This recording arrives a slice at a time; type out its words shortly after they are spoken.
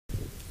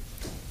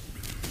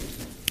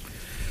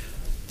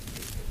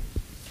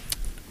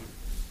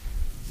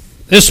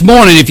This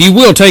morning, if you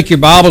will, take your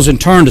Bibles and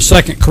turn to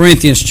 2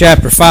 Corinthians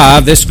chapter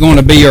 5. This is going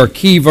to be our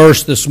key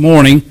verse this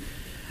morning.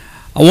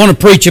 I want to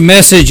preach a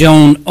message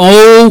on,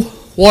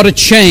 oh, what a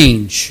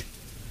change.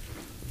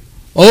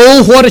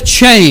 Oh, what a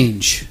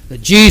change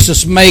that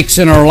Jesus makes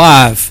in our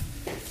life.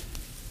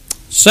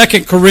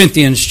 2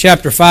 Corinthians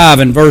chapter 5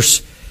 and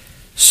verse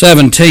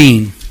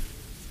 17.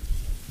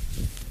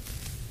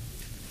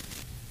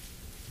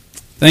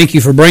 Thank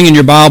you for bringing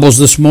your Bibles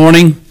this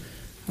morning.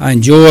 I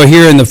enjoy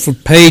hearing the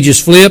pages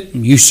flip,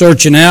 you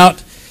searching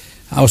out.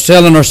 I was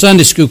telling our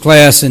Sunday school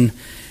class, and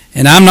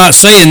I'm not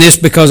saying this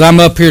because I'm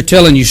up here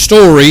telling you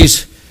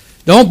stories.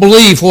 Don't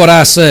believe what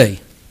I say.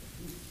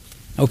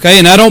 Okay,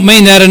 and I don't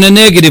mean that in a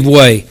negative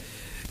way.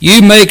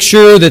 You make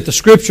sure that the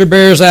Scripture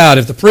bears out.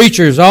 If the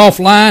preacher is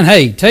offline,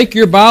 hey, take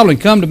your Bible and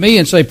come to me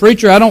and say,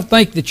 Preacher, I don't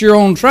think that you're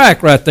on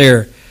track right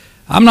there.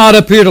 I'm not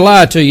up here to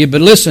lie to you,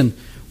 but listen,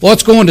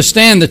 what's going to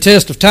stand the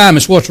test of time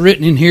is what's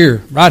written in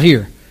here, right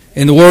here,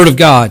 in the Word of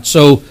God.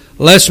 So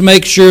let's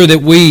make sure that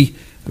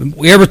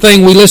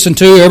everything we listen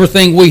to,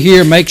 everything we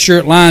hear, make sure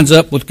it lines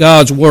up with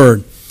God's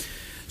Word.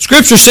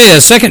 Scripture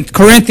says, 2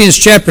 Corinthians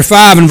chapter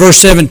 5 and verse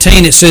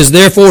 17, it says,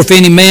 Therefore, if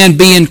any man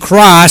be in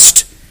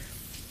Christ,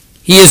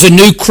 he is a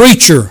new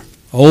creature.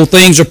 Old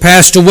things are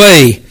passed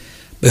away.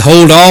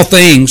 Behold, all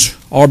things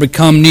are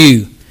become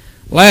new.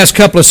 Last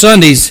couple of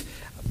Sundays,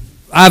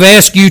 I've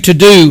asked you to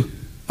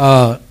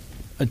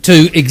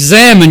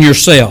examine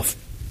yourself.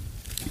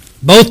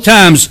 Both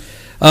times,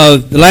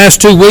 the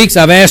last 2 weeks,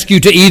 I've asked you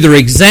to either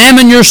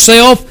examine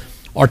yourself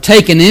or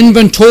take an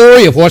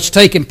inventory of what's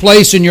taking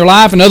place in your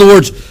life. In other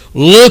words,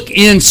 look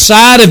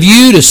inside of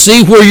you to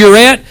see where you're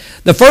at.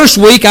 The first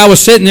week, I was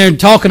sitting there and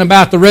talking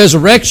about the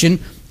resurrection.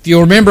 If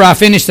you remember, I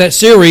finished that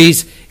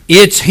series,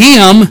 It's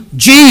Him,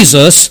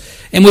 Jesus,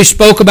 and we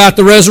spoke about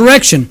the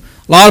resurrection.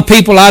 A lot of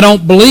people, I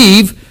don't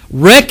believe,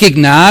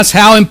 recognize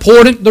how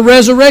important the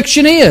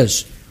resurrection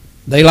is.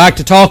 They like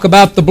to talk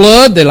about the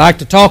blood, they like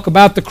to talk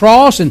about the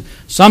cross, and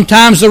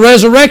sometimes the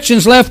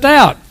resurrection's left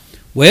out.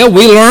 Well,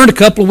 we learned a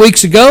couple of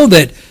weeks ago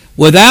that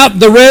without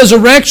the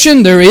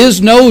resurrection, there is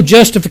no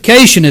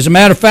justification. As a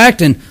matter of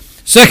fact, in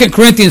 2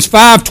 Corinthians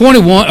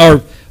 5:21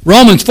 or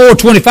Romans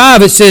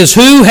 4:25, it says,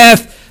 Who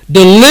hath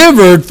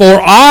delivered for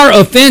our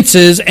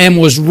offenses and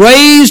was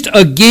raised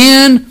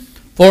again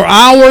for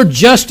our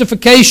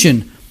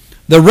justification.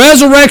 The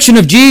resurrection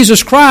of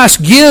Jesus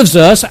Christ gives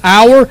us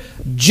our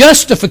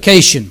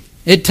justification.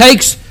 It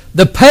takes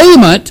the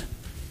payment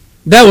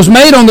that was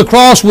made on the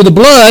cross with the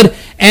blood,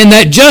 and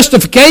that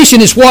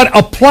justification is what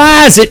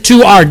applies it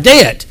to our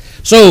debt.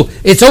 So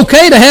it's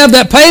okay to have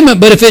that payment,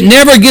 but if it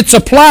never gets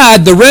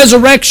applied, the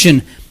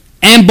resurrection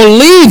and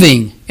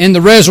believing in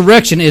the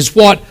resurrection is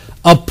what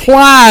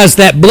applies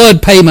that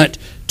blood payment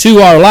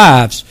to our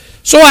lives.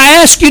 So I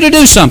ask you to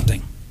do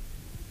something.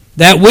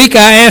 That week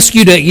I ask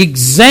you to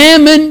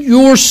examine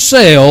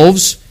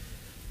yourselves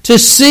to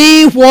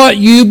see what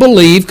you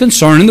believe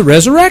concerning the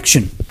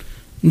resurrection.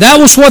 That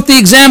was what the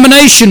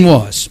examination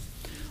was.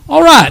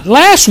 All right,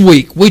 last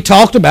week we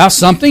talked about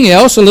something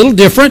else, a little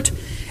different.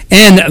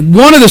 And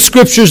one of the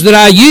scriptures that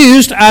I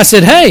used, I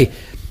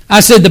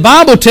said, the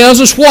Bible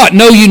tells us what?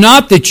 Know you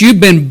not that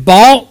you've been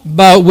bought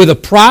with a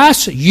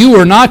price? You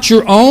are not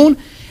your own.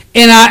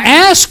 And I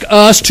ask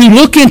us to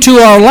look into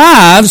our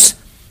lives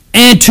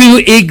and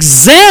to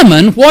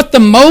examine what the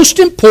most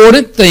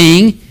important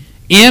thing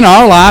in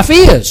our life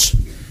is.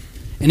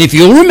 And if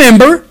you'll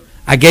remember,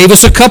 I gave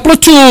us a couple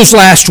of tools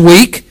last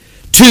week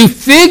to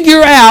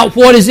figure out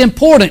what is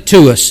important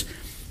to us.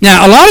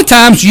 Now, a lot of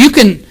times you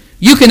can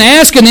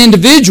ask an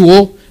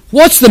individual,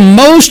 what's the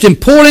most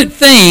important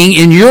thing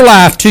in your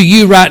life to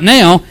you right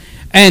now?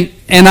 And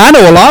I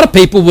know a lot of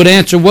people would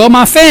answer, well,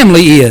 my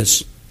family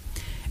is.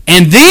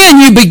 And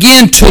then you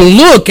begin to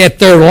look at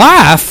their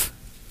life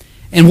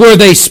and where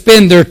they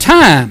spend their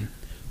time,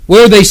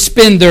 where they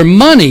spend their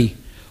money,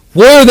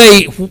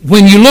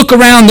 when you look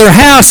around their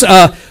house,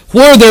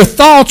 where their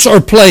thoughts are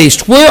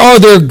placed, where are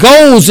their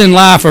goals in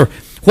life, or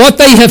what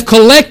they have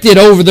collected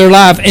over their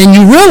life. And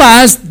you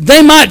realize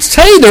they might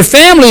say their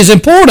family is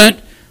important,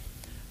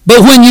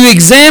 but when you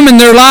examine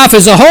their life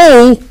as a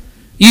whole,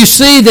 you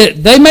see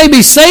that they may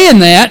be saying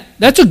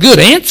that's a good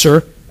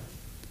answer,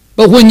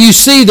 but when you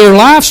see their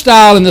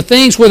lifestyle and the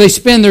things where they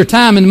spend their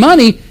time and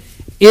money,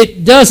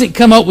 it doesn't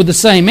come up with the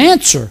same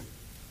answer.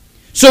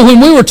 So when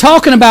we were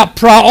talking about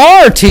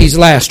priorities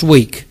last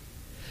week,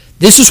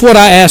 this is what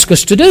I ask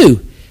us to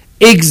do.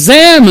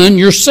 Examine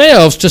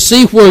yourselves to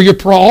see where your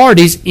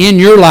priorities in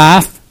your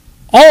life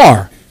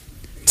are.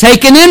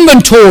 Take an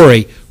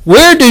inventory.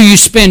 Where do you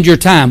spend your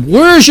time?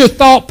 Where is your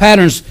thought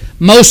patterns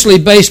mostly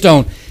based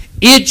on?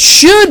 It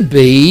should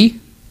be,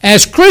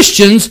 as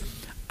Christians,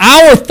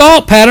 our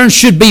thought patterns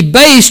should be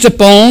based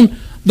upon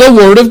the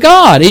Word of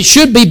God. It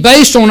should be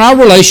based on our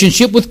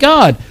relationship with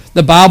God.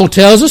 The Bible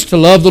tells us to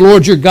love the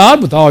Lord your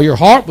God with all your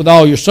heart, with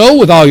all your soul,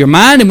 with all your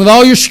mind, and with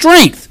all your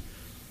strength.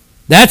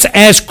 That's,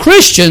 as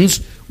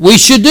Christians, we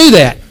should do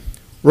that.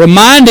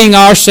 Reminding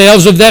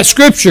ourselves of that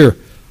Scripture.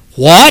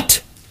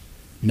 What?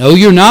 Know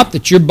you not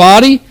that your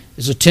body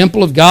is a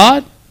temple of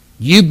God?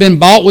 You've been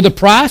bought with a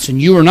price,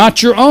 and you are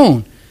not your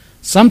own.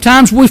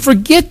 Sometimes we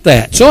forget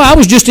that. So I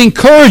was just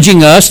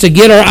encouraging us to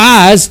get our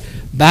eyes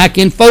back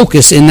in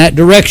focus in that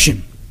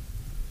direction.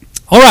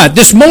 All right,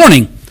 this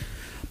morning,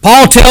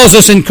 Paul tells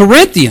us in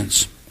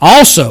Corinthians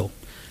also,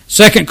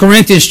 2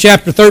 Corinthians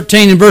chapter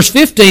 13 and verse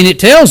 15, it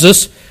tells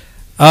us,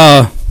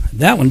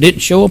 that one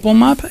didn't show up on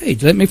my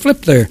page. Let me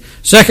flip there.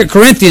 2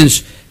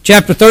 Corinthians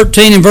chapter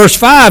 13 and verse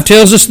 5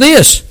 tells us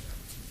this.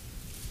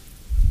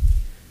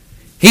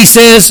 He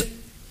says,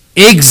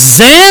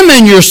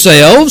 examine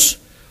yourselves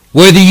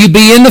whether you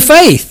be in the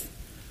faith.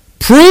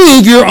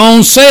 Prove your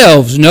own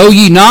selves. Know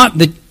ye not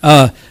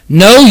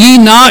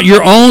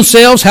your own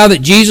selves how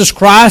that Jesus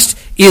Christ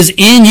is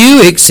in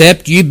you,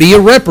 except you be a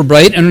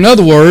reprobate? And in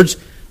other words,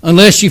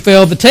 unless you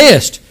fail the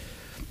test.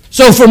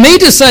 So for me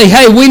to say,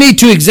 hey, we need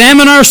to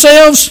examine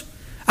ourselves,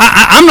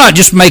 I'm not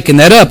just making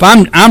that up.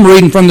 I'm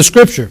reading from the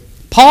Scripture.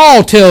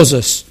 Paul tells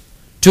us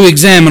to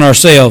examine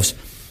ourselves.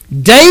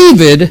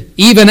 David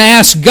even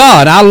asked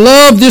God. I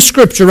love this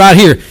Scripture right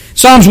here.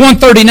 Psalms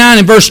 139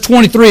 and verse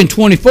 23 and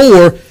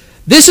 24.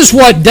 This is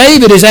what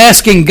David is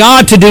asking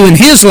God to do in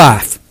his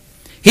life.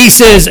 He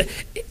says,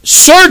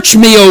 search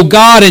me, O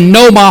God, and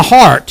know my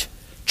heart.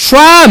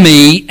 Try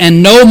me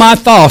and know my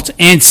thoughts,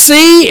 and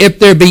see if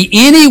there be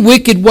any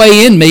wicked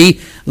way in me.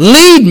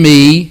 Lead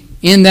me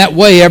in that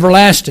way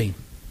everlasting.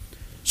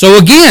 So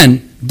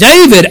again,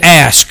 David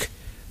asked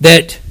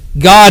that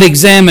God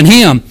examine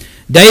him.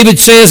 David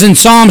says in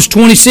Psalms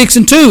 26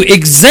 and 2,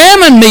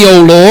 examine me,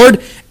 O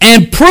Lord,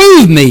 and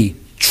prove me.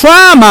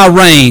 Try my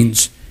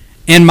reins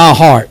and my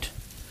heart.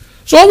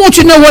 So I want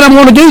you to know what I'm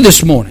going to do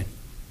this morning.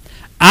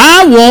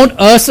 I want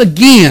us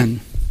again,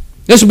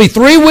 this will be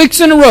 3 weeks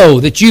in a row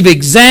that you've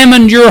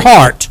examined your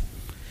heart,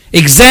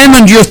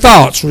 examined your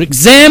thoughts,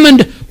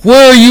 examined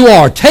where you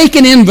are,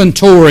 taken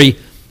inventory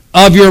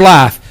of your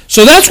life.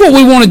 So that's what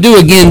we want to do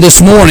again this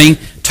morning,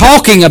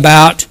 talking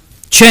about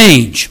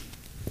change.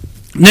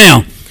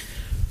 Now,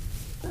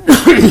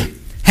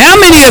 how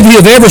many of you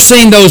have ever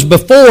seen those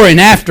before and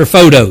after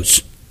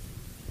photos?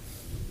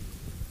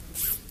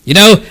 You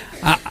know,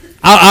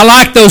 I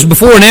like those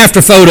before and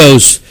after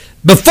photos.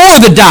 Before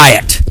the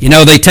diet, you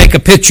know, they take a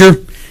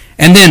picture,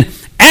 and then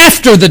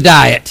after the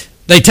diet,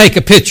 they take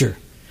a picture.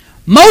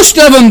 Most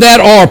of them that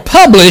are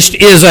published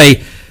is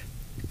a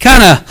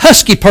kind of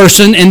husky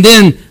person, and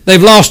then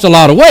they've lost a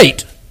lot of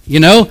weight. You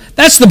know,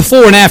 that's the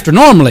before and after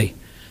normally.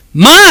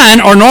 Mine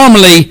are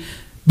normally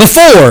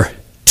before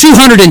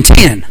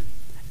 210,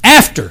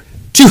 after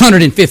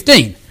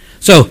 215.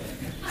 So,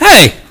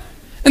 hey,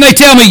 and they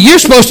tell me, you're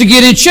supposed to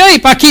get in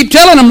shape. I keep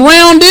telling them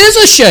round is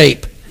a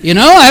shape. You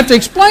know, I have to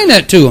explain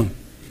that to them.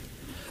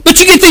 But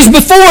you get these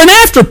before and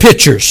after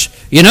pictures.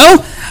 You know,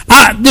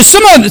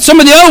 some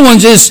of the other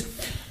ones is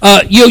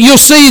you'll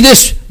see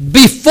this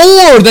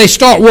before they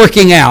start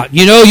working out.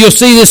 You know, you'll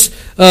see this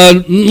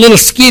little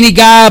skinny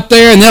guy up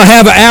there, and they'll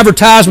have an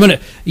advertisement.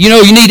 You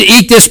know, you need to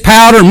eat this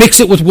powder, mix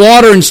it with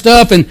water and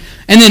stuff, and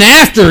then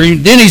after,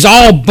 then he's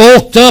all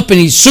bulked up and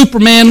he's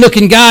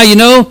Superman-looking guy. You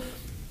know,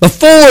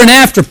 before and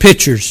after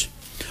pictures.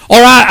 Or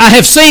I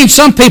have seen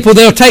some people,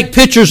 they'll take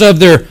pictures of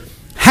their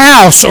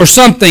house or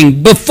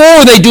something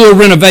before they do a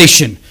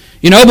renovation.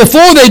 You know,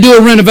 before they do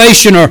a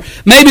renovation, or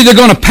maybe they're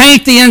going to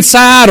paint the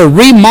inside or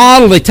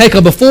remodel, they take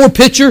a before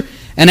picture,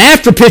 and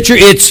after picture,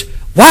 it's,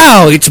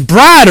 wow, it's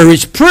brighter,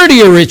 it's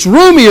prettier, it's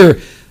roomier.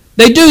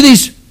 They do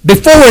these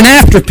before and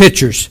after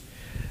pictures.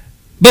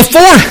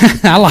 Before,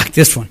 I like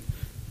this one.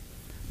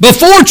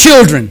 Before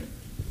children.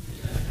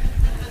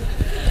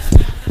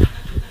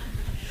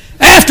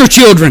 After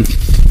children.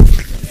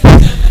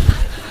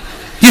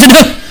 You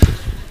know?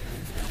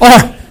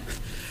 Or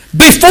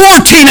before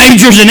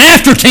teenagers and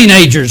after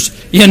teenagers,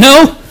 you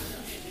know?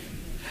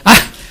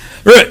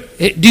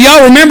 Do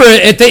y'all remember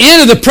at the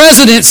end of the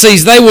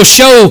presidencies, they will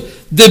show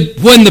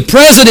when the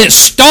president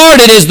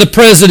started as the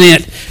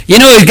president. You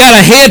know, he's got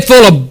a head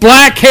full of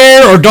black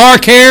hair or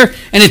dark hair,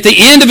 and at the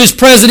end of his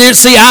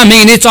presidency, I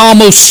mean, it's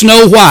almost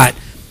Snow White.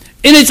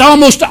 And it's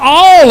almost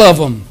all of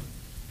them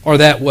are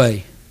that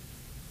way.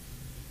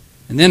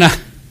 And then I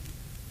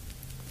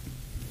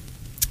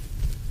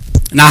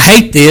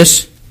hate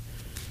this.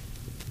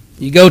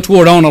 You go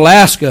toward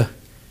Alaska,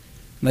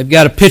 and they've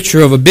got a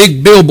picture of a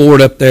big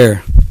billboard up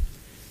there.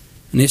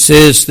 And it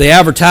says, the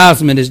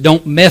advertisement is,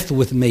 don't meth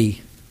with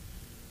me.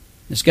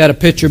 It's got a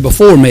picture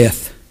before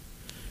meth.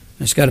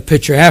 It's got a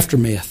picture after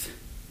meth.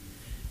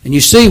 And you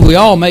see, we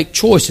all make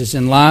choices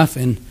in life,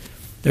 and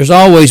there's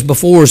always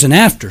befores and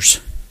afters.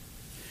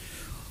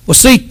 Well,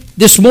 see,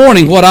 this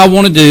morning what I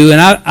want to do, and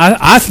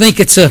I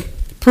think it's a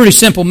pretty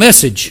simple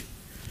message.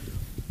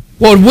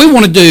 What we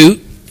want to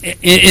do,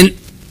 and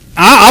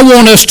I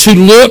want us to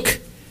look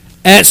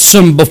at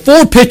some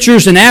before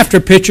pictures and after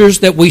pictures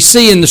that we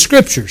see in the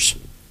Scriptures.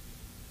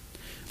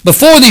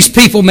 Before these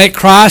people met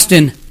Christ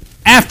and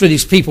after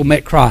these people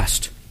met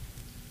Christ.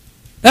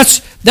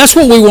 That's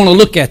what we want to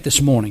look at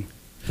this morning.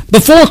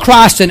 Before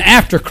Christ and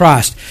after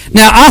Christ.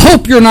 Now, I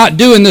hope you're not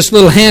doing this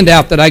little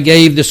handout that I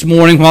gave this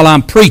morning while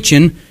I'm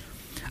preaching.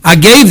 I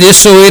gave this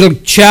so it'll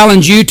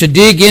challenge you to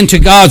dig into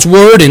God's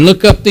Word and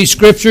look up these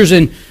scriptures,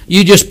 and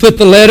you just put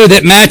the letter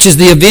that matches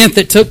the event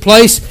that took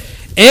place.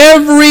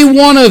 Every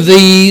one of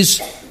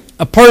these,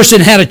 a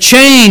person had a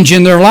change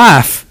in their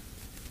life.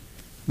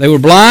 They were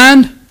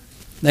blind.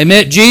 They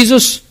met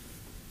Jesus.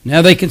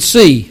 Now they can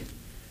see.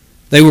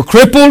 They were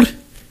crippled.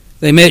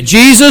 They met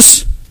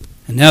Jesus.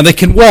 And now they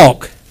can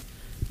walk.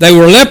 They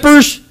were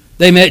lepers.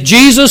 They met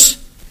Jesus.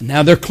 And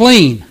now they're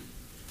clean.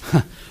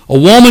 A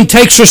woman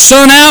takes her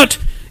son out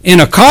in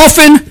a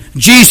coffin.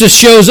 Jesus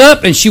shows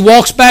up and she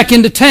walks back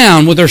into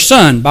town with her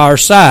son by her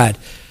side.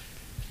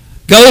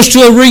 Goes to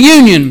a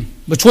reunion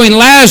between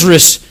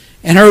Lazarus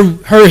and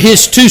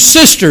his two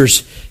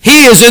sisters.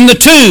 He is in the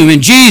tomb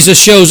and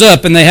Jesus shows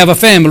up and they have a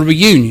family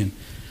reunion.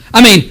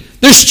 I mean,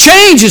 there's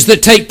changes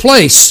that take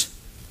place.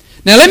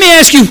 Now let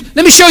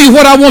me show you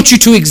what I want you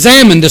to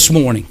examine this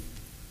morning.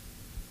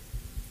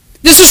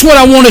 This is what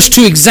I want us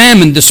to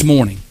examine this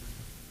morning.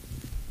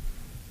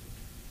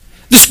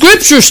 The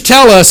Scriptures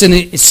tell us in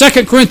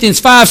 2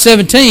 Corinthians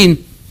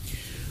 5:17,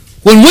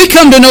 when we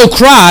come to know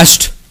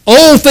Christ,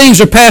 old things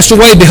are passed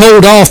away,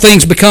 behold, all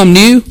things become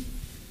new.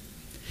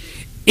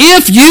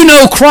 If you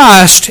know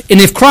Christ,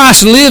 and if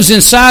Christ lives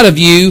inside of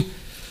you,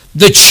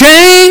 the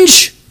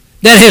change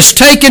that has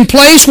taken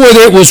place,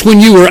 whether it was when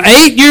you were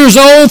 8 years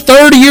old,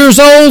 30 years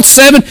old,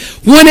 7,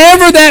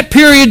 whenever that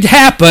period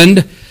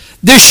happened,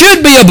 there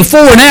should be a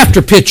before and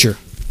after picture.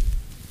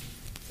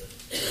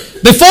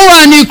 Before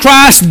I knew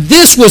Christ,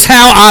 this was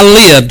how I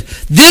lived.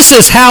 This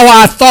is how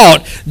I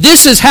thought.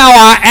 This is how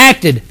I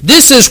acted.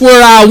 This is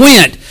where I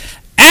went.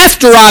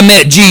 After I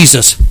met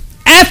Jesus,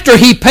 after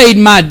He paid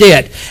my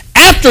debt,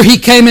 after He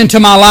came into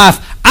my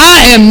life,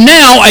 I am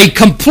now a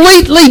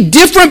completely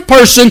different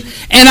person,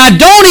 and I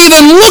don't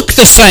even look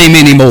the same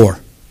anymore.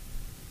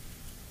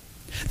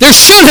 There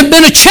should have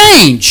been a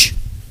change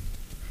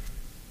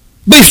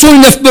between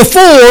the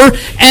before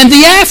and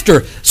the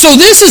after. So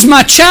this is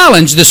my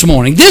challenge this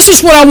morning. This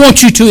is what I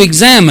want you to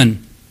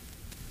examine.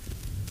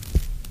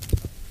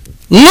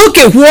 Look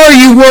at where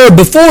you were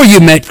before you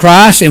met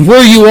Christ and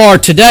where you are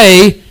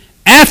today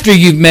after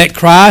you've met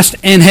Christ,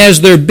 and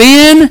has there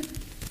been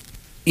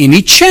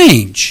any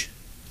change?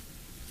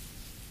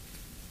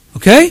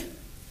 Okay?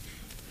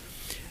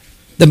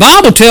 The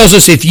Bible tells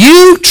us if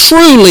you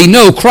truly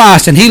know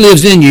Christ and He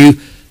lives in you,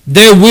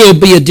 there will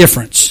be a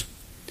difference.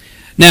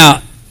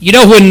 Now, you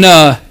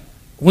know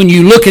when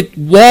you look at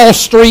Wall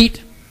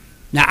Street,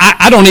 now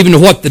I don't even know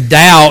what the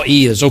Dow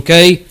is,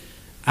 okay?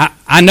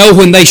 I know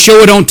when they show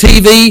it on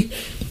TV,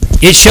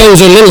 it shows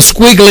a little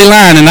squiggly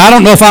line, and I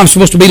don't know if I'm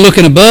supposed to be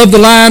looking above the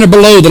line or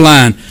below the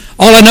line.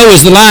 All I know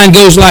is the line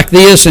goes like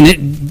this, and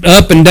it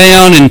up and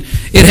down, and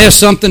it has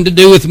something to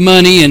do with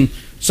money, and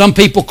some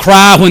people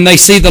cry when they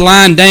see the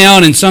line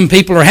down, and some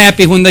people are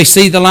happy when they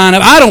see the line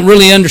up. I don't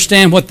really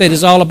understand what that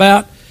is all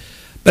about,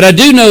 but I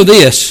do know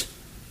this.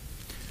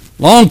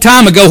 Long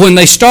time ago when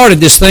they started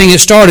this thing, it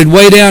started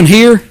way down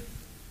here,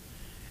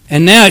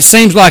 and now it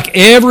seems like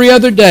every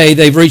other day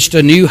they've reached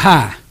a new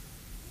high.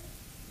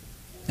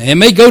 It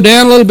may go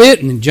down a little bit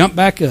and then jump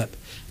back up.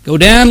 Go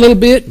down a little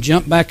bit and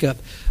jump back up.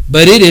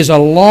 But it is a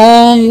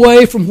long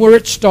way from where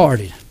it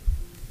started.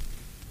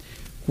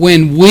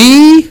 When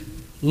we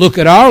look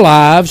at our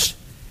lives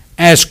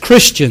as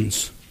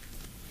Christians,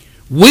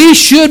 we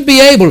should be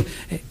able,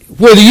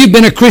 whether you've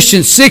been a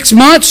Christian 6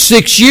 months,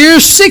 6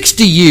 years,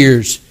 60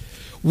 years,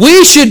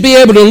 we should be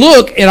able to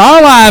look at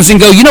our lives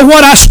and go, you know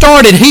what, I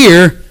started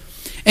here,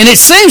 and it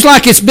seems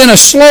like it's been a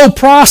slow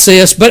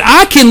process, but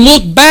I can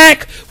look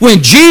back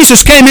when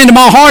Jesus came into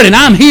my heart, and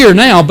I'm here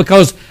now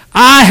because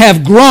I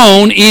have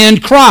grown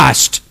in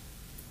Christ.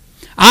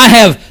 I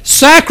have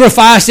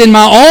sacrificed in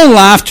my own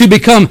life to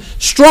become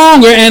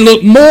stronger and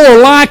look more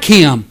like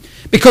Him.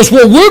 Because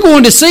what we're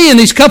going to see in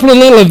these couple of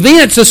little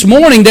events this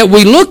morning that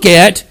we look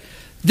at,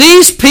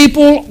 these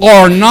people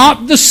are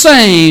not the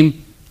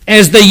same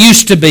as they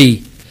used to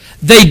be.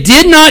 They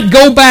did not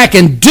go back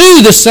and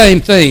do the same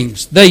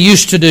things they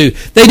used to do.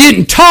 They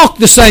didn't talk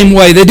the same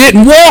way. They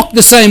didn't walk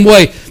the same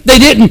way. They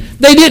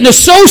didn't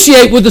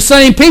associate with the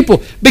same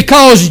people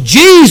because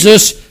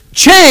Jesus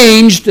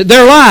changed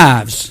their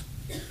lives.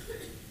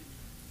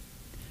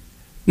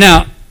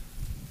 Now,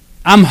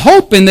 I'm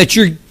hoping that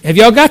have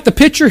y'all got the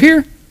picture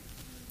here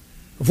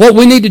of what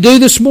we need to do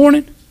this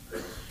morning?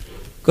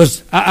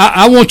 Because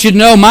I want you to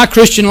know my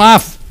Christian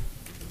life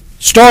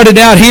started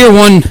out here,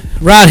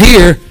 right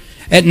here.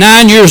 At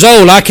 9 years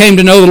old, I came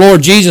to know the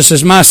Lord Jesus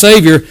as my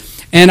Savior,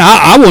 and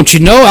I want you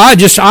to know,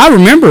 I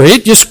remember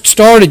it just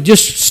started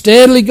just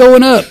steadily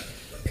going up.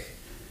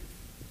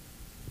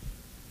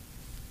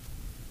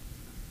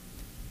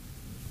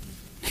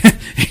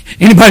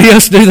 Anybody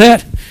else do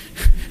that?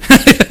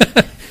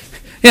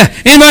 Yeah,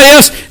 anybody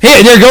else?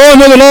 Hey, they're going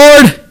with the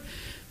Lord.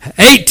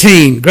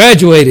 18,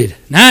 graduated.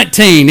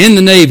 19, in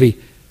the Navy.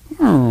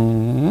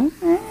 Come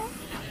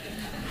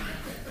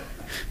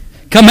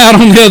out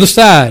on the other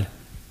side.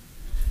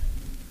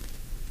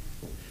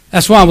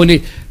 That's why we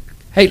need...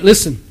 Hey,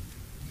 listen.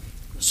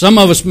 Some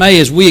of us may,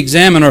 as we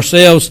examine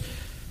ourselves,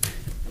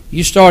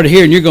 you started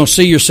here and you're going to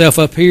see yourself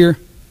up here.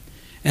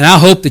 And I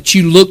hope that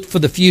you look for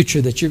the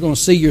future, that you're going to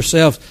see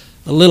yourself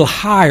a little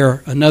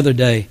higher another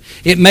day.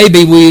 It may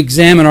be we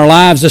examine our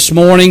lives this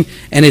morning,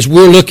 and as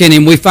we're looking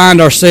and we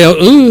find ourselves,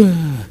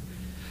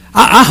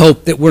 I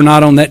hope that we're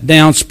not on that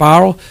down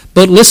spiral.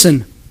 But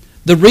listen,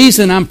 the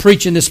reason I'm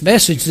preaching this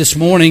message this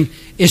morning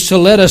is to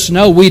let us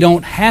know we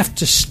don't have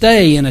to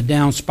stay in a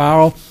down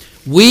spiral.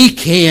 We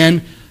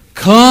can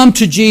come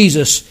to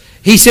Jesus.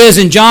 He says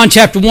in John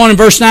chapter 1 and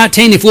verse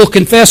 19, if we'll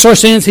confess our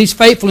sins, He's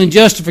faithful and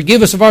just to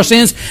forgive us of our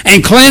sins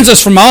and cleanse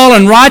us from all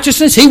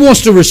unrighteousness. He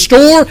wants to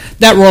restore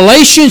that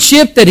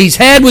relationship that He's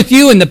had with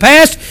you in the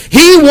past.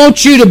 He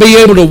wants you to be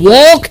able to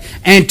walk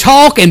and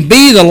talk and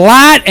be the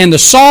light and the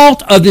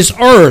salt of this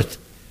earth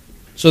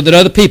so that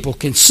other people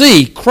can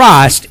see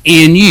Christ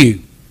in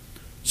you.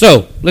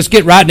 So, let's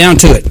get right down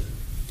to it.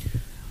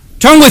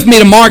 Turn with me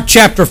to Mark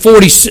chapter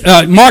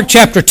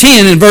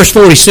 10 and verse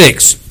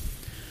 46.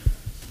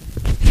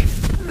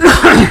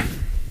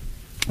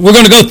 We're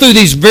going to go through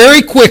these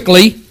very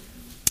quickly,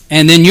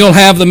 and then you'll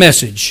have the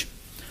message.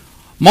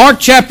 Mark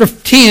chapter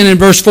 10 and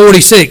verse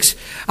 46.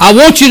 I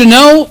want you to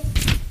know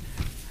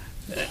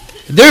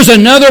there's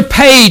another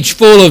page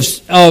full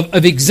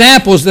of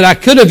examples that I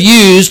could have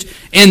used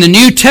in the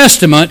New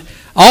Testament.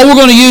 All we're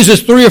going to use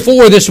is 3 or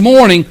 4 this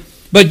morning,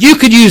 but you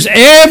could use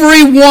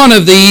every one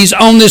of these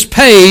on this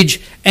page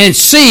and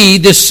see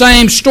this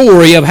same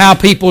story of how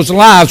people's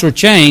lives were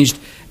changed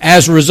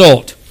as a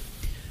result.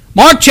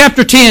 Mark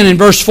chapter 10 and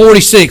verse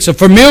 46, a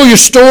familiar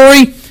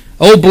story,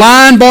 old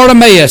blind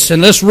Bartimaeus,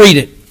 and let's read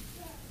it. It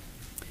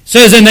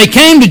says, and they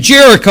came to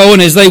Jericho,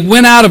 and as they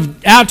went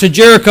out to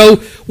Jericho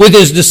with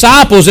His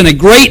disciples and a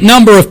great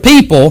number of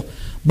people,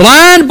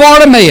 blind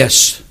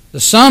Bartimaeus, the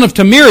son of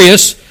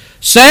Timaeus,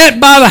 sat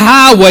by the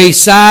highway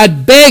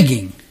side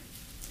begging.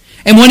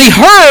 And when he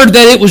heard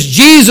that it was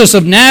Jesus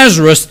of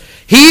Nazareth,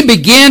 he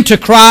began to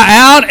cry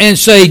out and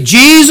say,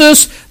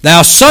 Jesus,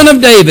 thou son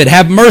of David,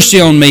 have mercy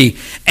on me.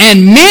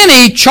 And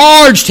many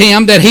charged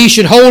him that he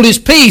should hold his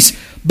peace.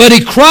 But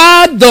he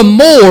cried the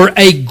more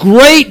a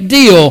great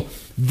deal,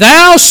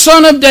 Thou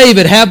son of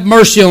David, have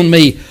mercy on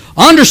me.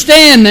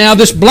 Understand now,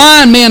 this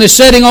blind man is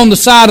sitting on the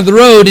side of the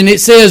road, and it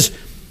says,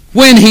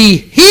 when he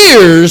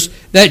hears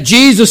that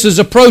Jesus is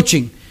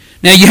approaching.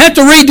 Now you have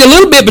to read a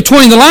little bit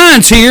between the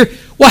lines here.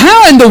 Well,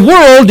 how in the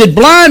world did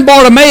blind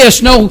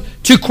Bartimaeus know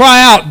to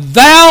cry out,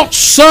 Thou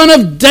son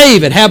of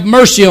David, have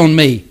mercy on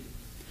me?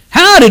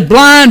 How did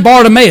blind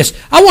Bartimaeus?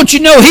 I want you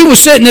to know he was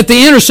sitting at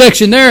the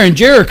intersection there in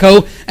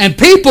Jericho, and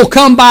people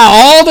come by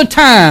all the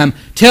time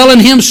telling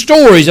him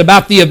stories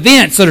about the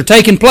events that are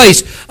taking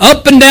place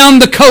up and down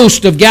the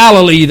coast of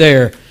Galilee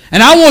there.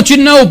 And I want you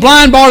to know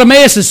blind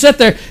Bartimaeus is sitting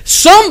there.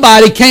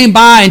 Somebody came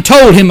by and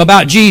told him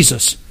about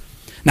Jesus.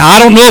 Now,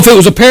 I don't know if it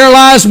was a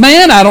paralyzed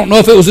man. I don't know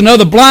if it was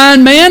another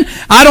blind man.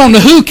 I don't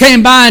know who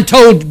came by and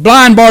told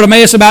blind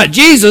Bartimaeus about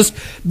Jesus.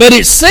 But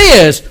it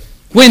says,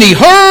 when he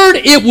heard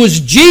it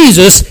was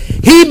Jesus,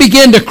 he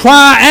began to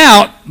cry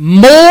out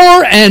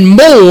more and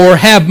more,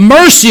 have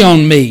mercy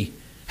on me.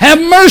 Have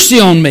mercy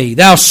on me,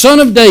 thou son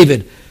of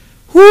David.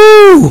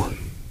 Whoo!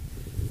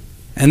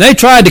 And they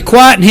tried to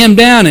quieten him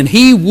down, and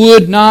he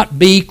would not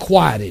be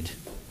quieted.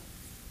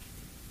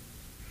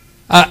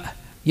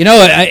 And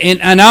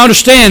I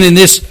understand in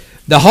this,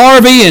 the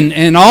Harvey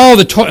and all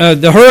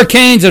the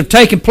hurricanes that have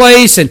taken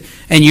place, and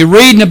you're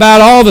reading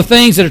about all the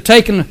things that are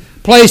taking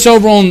place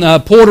over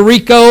on Puerto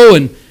Rico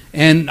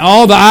and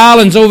all the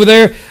islands over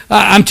there.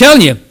 I'm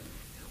telling you,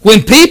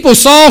 when people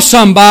saw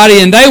somebody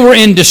and they were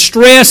in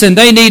distress and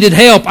they needed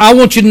help, I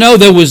want you to know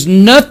there was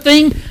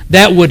nothing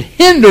that would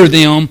hinder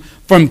them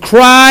from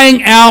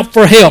crying out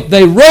for help.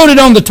 They wrote it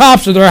on the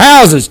tops of their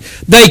houses.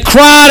 They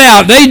cried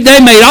out. They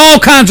made all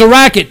kinds of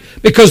racket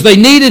because they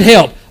needed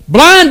help.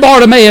 Blind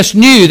Bartimaeus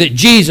knew that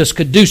Jesus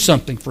could do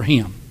something for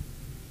him.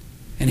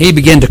 And he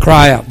began to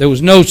cry out. There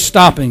was no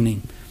stopping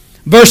him.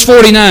 Verse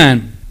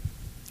 49,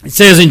 it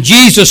says, and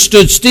Jesus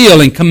stood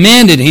still and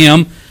commanded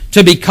him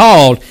to be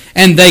called.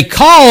 And they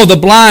called the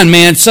blind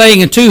man,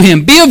 saying unto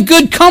him, Be of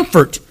good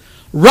comfort,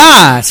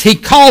 rise, he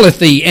calleth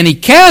thee. And he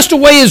cast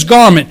away his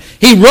garment.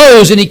 He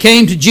rose and he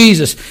came to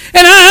Jesus.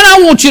 And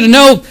I want you to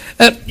know,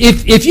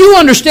 if you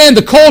understand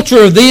the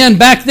culture of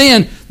back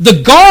then,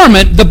 the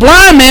garment, the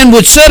blind man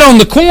would sit on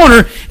the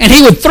corner and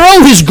he would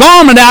throw his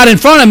garment out in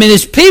front of him. And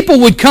as people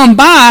would come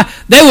by,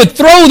 they would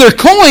throw their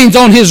coins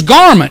on his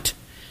garment.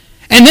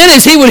 And then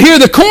as he would hear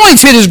the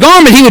coins hit his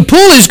garment, he would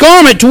pull his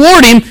garment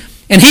toward him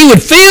and he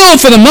would feel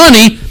for the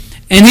money.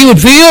 And he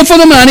would feel for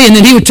the money, and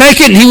then he would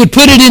take it and he would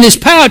put it in his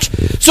pouch.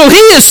 So he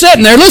is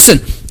sitting there, listen,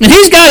 and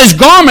he's got his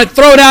garment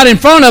thrown out in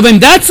front of him.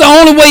 That's the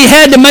only way he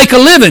had to make a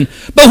living.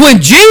 But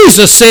when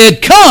Jesus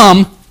said,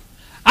 come,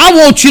 I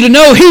want you to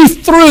know he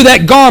threw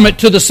that garment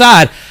to the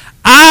side.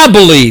 I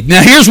believe,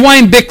 now here's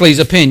Wayne Bickley's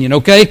opinion,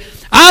 okay?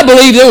 I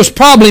believe there was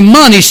probably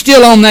money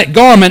still on that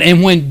garment,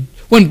 and when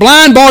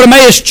blind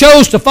Bartimaeus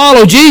chose to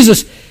follow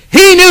Jesus,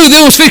 he knew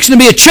there was fixing to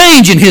be a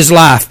change in his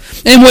life.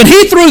 And when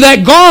he threw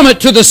that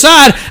garment to the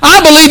side, I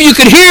believe you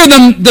could hear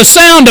the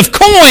sound of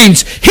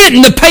coins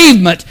hitting the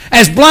pavement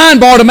as blind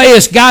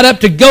Bartimaeus got up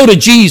to go to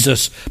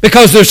Jesus,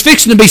 because there's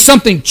fixing to be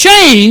something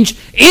changed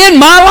in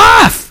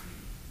my life.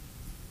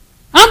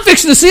 I'm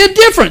fixing to see a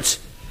difference.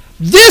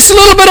 This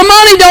little bit of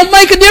money don't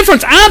make a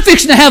difference. I'm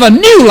fixing to have a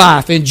new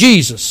life in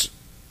Jesus.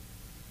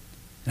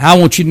 And I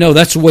want you to know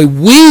that's the way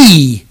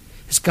we,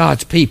 as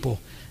God's people,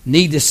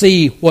 need to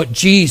see what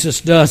Jesus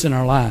does in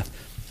our life.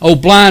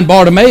 Old blind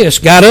Bartimaeus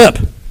got up.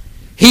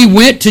 He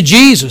went to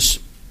Jesus.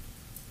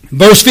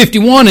 Verse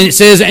 51, and it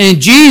says, And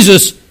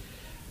Jesus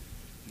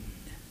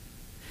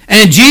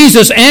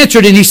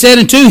answered, and he said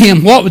unto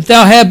him, What wilt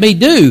thou have me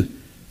do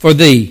for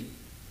thee?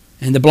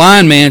 And the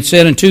blind man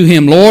said unto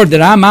him, Lord,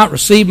 that I might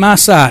receive my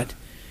sight.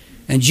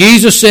 And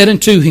Jesus said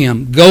unto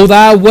him, Go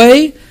thy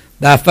way,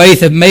 thy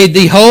faith hath made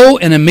thee whole.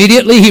 And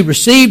immediately he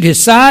received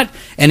his sight,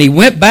 and he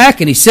went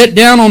back, and he sat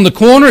down on the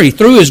corner. He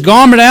threw his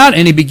garment out,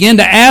 and he began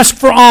to ask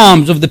for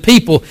alms of the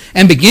people,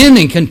 and began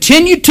and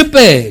continued to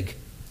beg.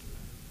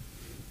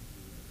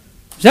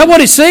 Is that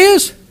what it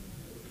says?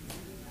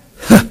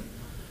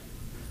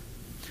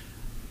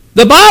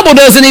 The Bible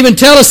doesn't even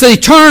tell us that he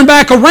turned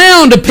back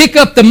around to pick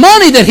up the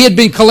money that he had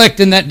been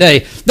collecting that day.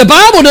 The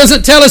Bible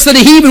doesn't tell us that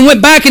he even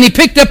went back and he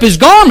picked up his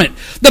garment.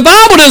 The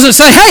Bible doesn't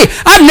say, hey,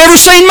 I've never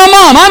seen my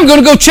mom. I'm going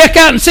to go check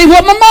out and see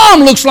what my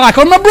mom looks like,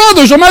 or my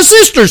brothers, or my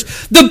sisters.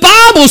 The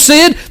Bible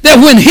said that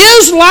when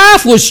his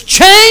life was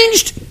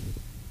changed,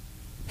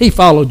 he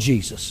followed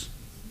Jesus.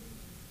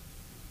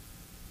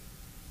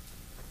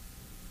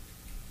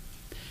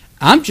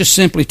 I'm just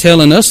simply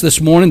telling us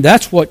this morning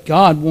that's what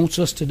God wants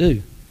us to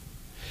do.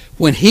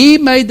 When he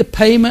made the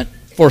payment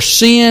for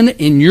sin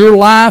in your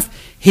life,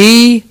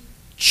 he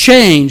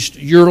changed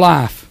your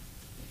life.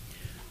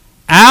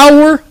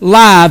 Our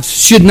lives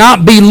should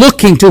not be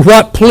looking to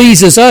what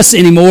pleases us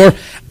anymore.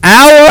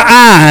 Our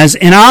eyes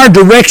and our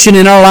direction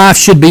in our life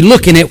should be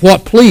looking at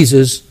what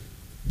pleases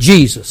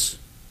Jesus.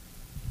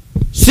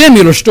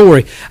 Similar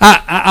story.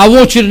 I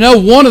want you to know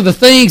one of the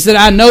things that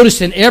I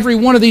notice in every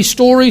one of these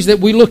stories that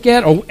we look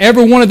at, or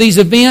every one of these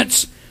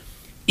events,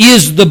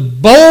 is the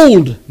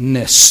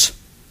boldness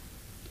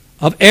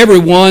of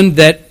everyone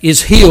that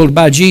is healed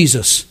by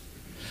Jesus.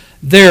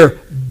 Their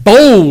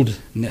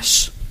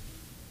boldness.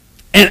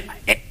 And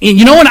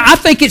you know what? I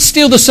think it's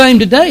still the same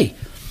today.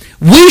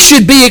 We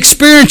should be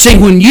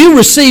experiencing, when you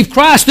receive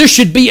Christ, there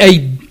should be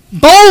a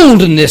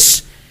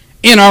boldness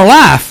in our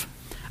life.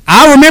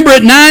 I remember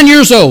at 9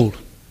 years old,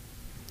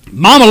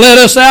 Mama let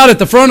us out at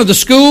the front of the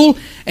school,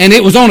 and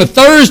it was on a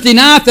Thursday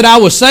night that I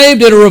was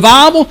saved at a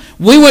revival.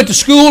 We went to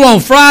school on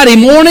Friday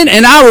morning,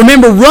 and I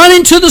remember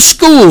running to the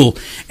school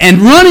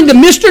and running to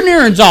Mr.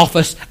 Nearen's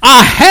office.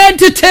 I had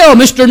to tell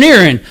Mr.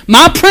 Nearen,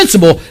 my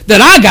principal,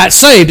 that I got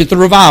saved at the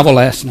revival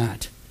last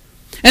night.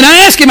 And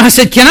I asked him, I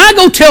said, can I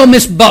go tell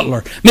Miss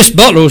Butler? Miss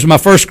Butler was my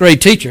first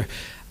grade teacher.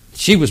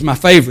 She was my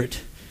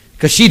favorite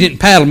because she didn't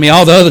paddle me.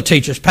 All the other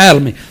teachers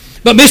paddled me.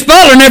 But Miss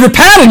Butler never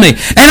paddled me.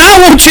 And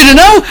I want you to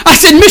know, I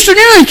said, Mr.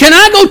 Nearen, can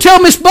I go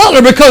tell Miss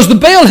Butler? Because the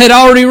bell had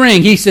already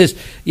rang. He says,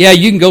 yeah,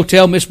 you can go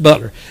tell Miss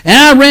Butler. And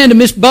I ran to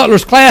Miss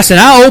Butler's class, and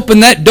I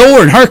opened that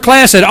door, and her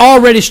class had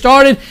already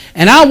started.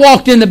 And I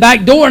walked in the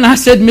back door, and I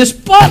said, Miss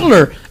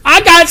Butler, I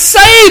got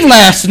saved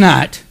last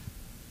night.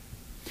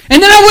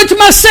 And then I went to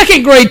my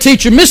second grade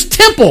teacher, Miss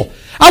Temple.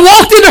 I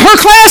walked into her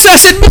class, and I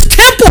said, Miss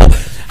Temple,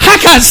 I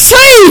got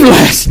saved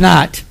last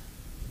night.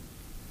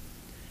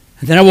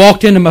 And then I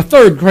walked into my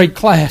third grade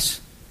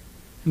class,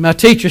 and my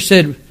teacher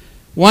said,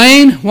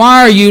 Wayne,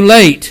 why are you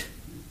late?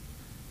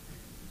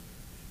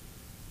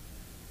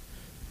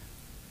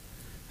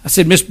 I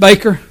said, Miss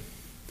Baker,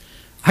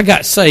 I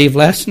got saved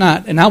last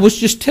night, and I was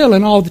just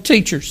telling all the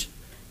teachers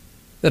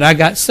that I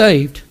got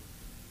saved.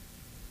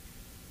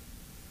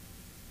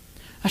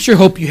 I sure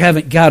hope you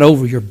haven't got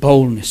over your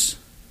boldness,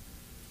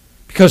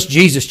 because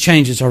Jesus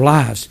changes our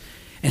lives,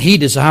 and He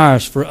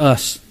desires for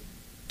us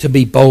to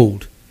be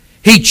bold.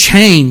 He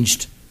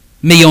changed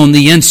me on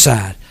the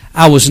inside.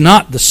 I was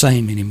not the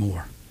same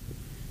anymore.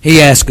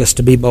 He asked us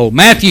to be bold.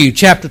 Matthew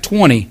chapter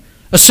 20,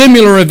 a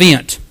similar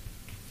event.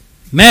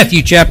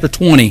 Matthew chapter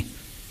 20.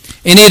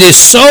 And it is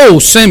so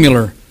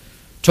similar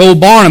to old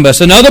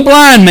Barnabas, another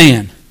blind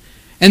man.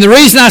 And the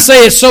reason I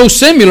say it's so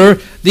similar,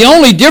 the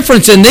only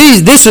difference in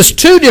these, this is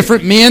two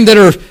different men that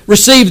are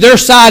received their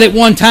sight at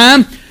one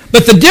time.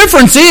 But the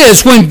difference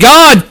is when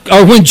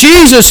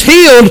Jesus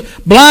healed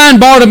blind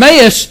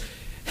Bartimaeus,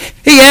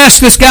 He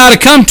asked this guy to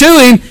come to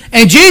Him,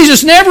 and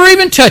Jesus never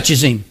even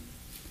touches him.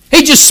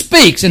 He just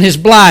speaks in his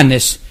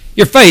blindness.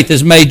 Your faith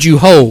has made you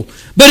whole.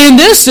 But in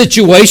this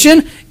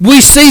situation,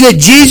 we see that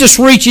Jesus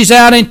reaches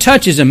out and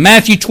touches him.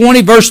 Matthew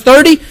 20, verse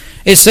 30,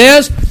 it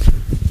says,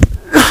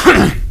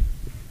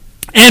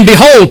 And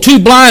behold, two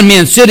blind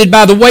men sitting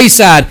by the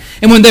wayside.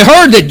 And when they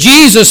heard that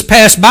Jesus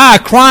passed by,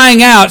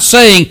 crying out,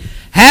 saying,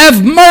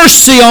 Have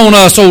mercy on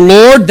us, O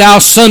Lord, thou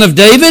Son of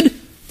David.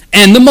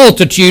 And the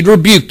multitude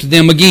rebuked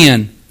them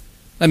again.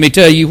 Let me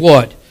tell you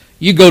what.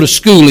 You go to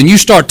school and you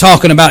start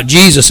talking about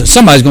Jesus, and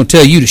somebody's going to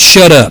tell you to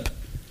shut up.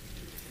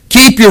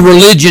 Keep your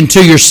religion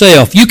to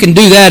yourself. You can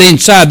do that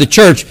inside the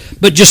church,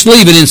 but just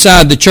leave it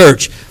inside the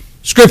church.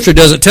 Scripture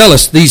doesn't tell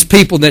us these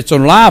people that's their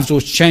lives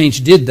was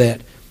changed did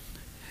that.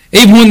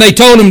 Even when they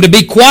told him to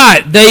be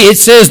quiet, it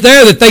says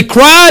there that they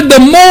cried the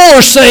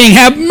more, saying,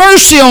 "Have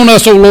mercy on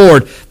us, O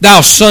Lord,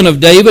 thou Son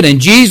of David."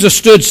 And Jesus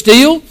stood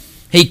still.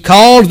 He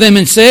called them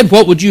and said,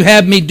 "What would you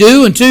have me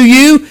do unto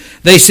you?"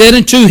 They said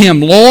unto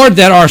him, "Lord,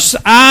 that our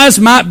eyes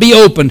might be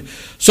opened."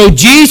 So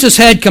Jesus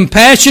had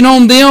compassion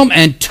on them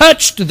and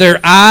touched their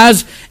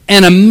eyes,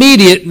 and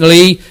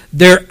immediately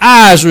their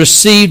eyes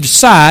received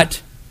sight,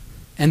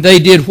 and they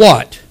did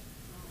what?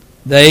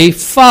 They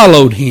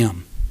followed him.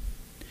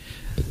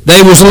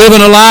 They was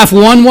living a life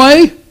one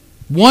way.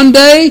 One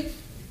day,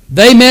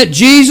 they met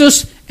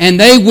Jesus, and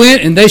they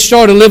went and they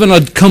started living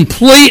a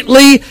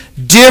completely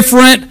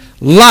different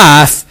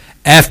life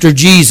after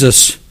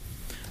Jesus.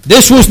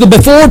 This was the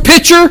before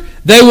picture.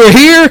 They were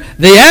here.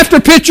 The after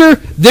picture,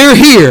 they're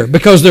here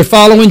because they're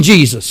following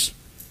Jesus.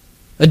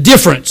 A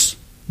difference.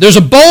 There's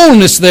a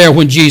boldness there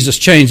when Jesus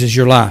changes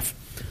your life.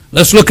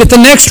 Let's look at the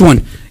next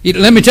one.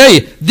 Let me tell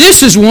you,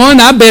 this is one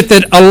I bet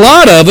that a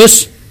lot of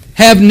us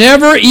have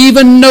never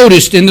even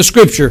noticed in the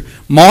Scripture.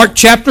 Mark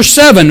chapter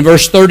 7,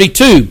 verse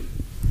 32.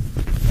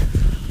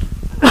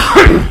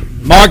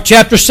 Mark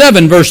chapter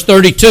 7, verse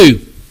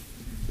 32.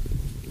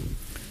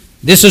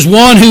 This is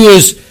one who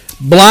is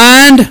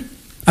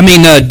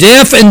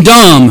deaf and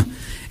dumb.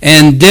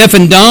 And deaf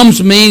and dumb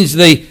means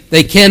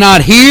they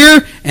cannot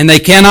hear and they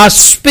cannot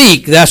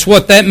speak. That's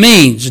what that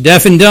means,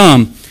 deaf and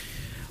dumb.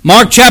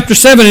 Mark chapter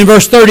 7 and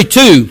verse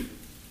 32.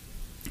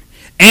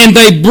 And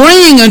they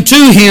bring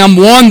unto him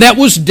one that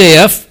was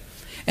deaf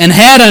and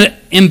had an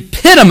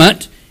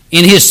impediment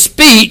in his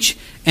speech,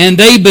 and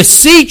they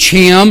beseech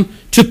him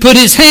to put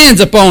his hands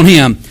upon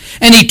him.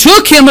 And he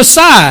took him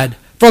aside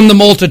from the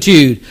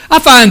multitude. I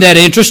find that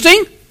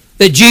interesting,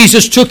 that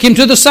Jesus took him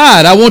to the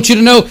side. I want you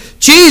to know,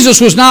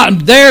 Jesus was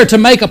not there to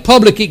make a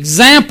public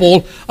example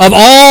of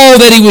all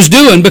that he was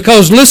doing,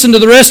 because listen to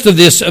the rest of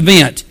this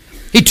event.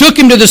 He took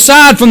him to the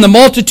side from the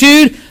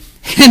multitude,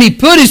 and he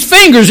put his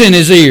fingers in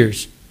his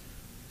ears.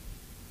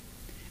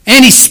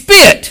 And he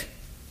spit.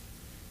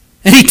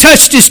 And he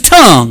touched his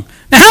tongue.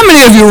 Now, how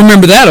many of you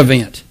remember that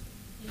event?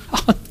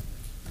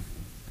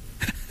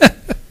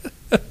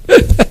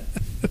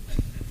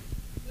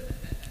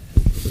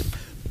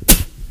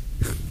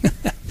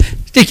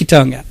 Stick your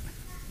tongue out.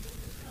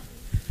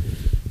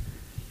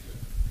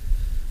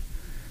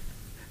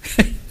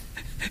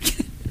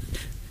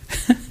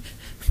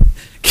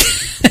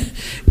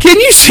 Can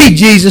you see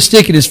Jesus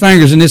sticking his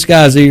fingers in this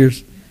guy's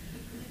ears?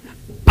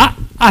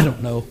 I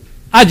don't know.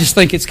 I just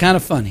think it's kind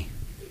of funny.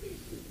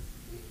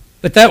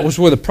 But that was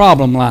where the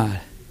problem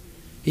lied.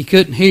 He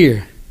couldn't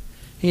hear.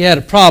 He had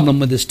a problem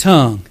with his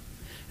tongue.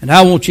 And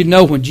I want you to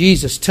know, when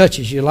Jesus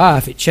touches your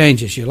life, it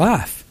changes your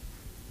life.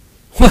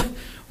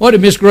 What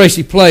did Miss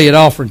Gracie play at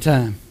offering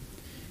time?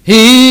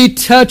 He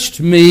touched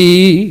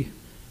me.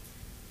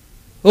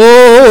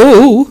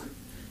 Oh,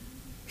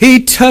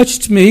 he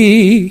touched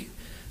me.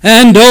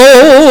 And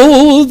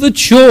oh, the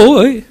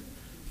joy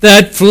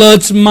that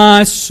floods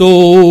my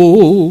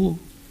soul.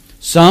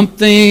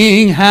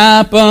 Something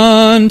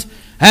happened,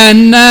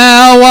 and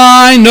now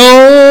I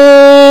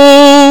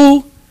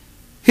know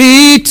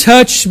he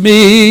touched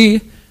me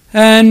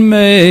and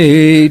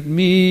made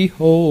me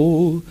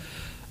whole.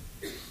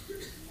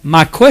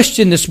 My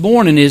question this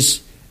morning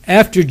is,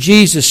 after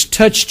Jesus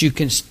touched you,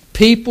 can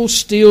people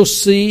still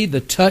see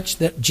the touch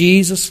that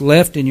Jesus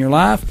left in your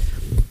life?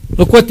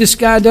 Look what this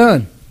guy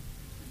done.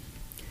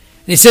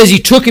 And it says he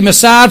took him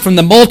aside from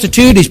the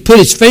multitude. He put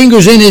his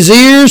fingers in his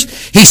ears.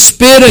 He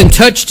spit and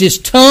touched his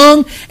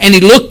tongue. And he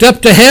looked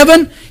up to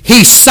heaven.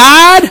 He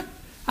sighed.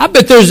 I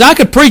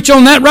could preach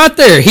on that right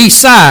there. He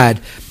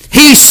sighed.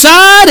 He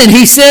sighed, and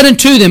he said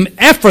unto them,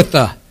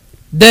 Ephphatha,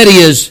 that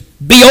is,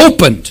 be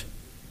opened.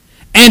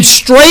 And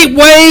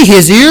straightway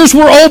his ears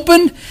were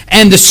opened,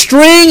 and the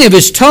string of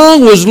his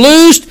tongue was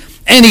loosed,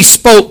 and he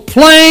spoke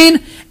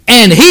plain.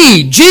 And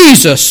he,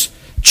 Jesus,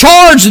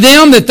 charged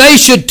them that they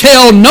should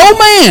tell no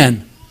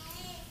man.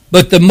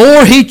 But the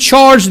more he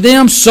charged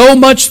them, so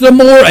much the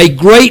more a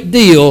great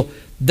deal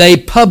they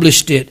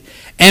published it,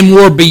 and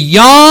were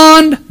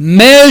beyond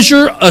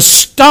measure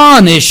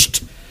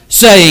astonished,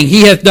 saying,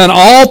 He hath done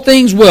all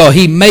things well.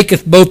 He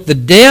maketh both the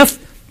deaf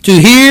to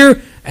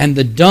hear and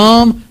the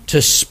dumb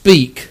to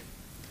speak.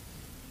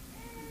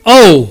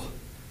 Oh,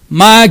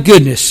 my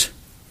goodness.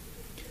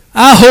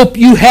 I hope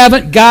you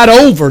haven't got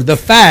over the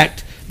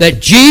fact that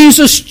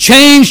Jesus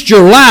changed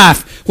your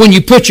life when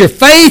you put your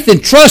faith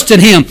and trust in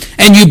Him,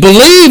 and you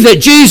believe that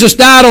Jesus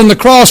died on the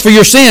cross for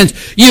your sins.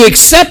 You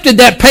accepted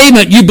that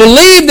payment. You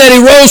believed that He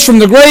rose from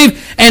the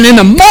grave, and in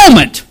a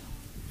moment,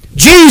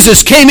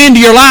 Jesus came into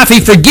your life.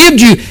 He forgave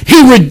you.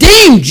 He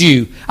redeemed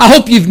you. I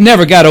hope you've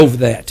never got over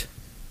that.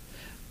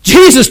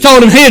 Jesus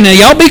told him, Here, now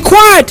y'all be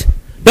quiet.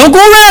 Don't go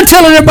around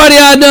telling everybody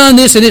I done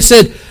this. And it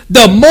said,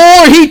 the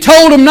more He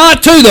told them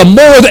not to, the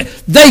more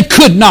that they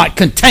could not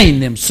contain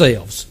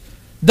themselves.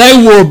 They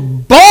were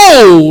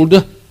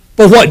bold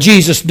for what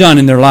Jesus done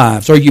in their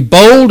lives. Are you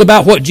bold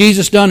about what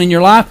Jesus done in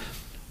your life?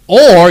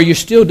 Or you're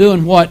still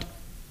doing what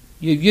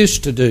you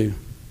used to do?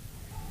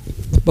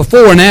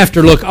 before and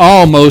after look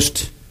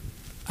almost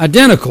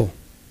identical.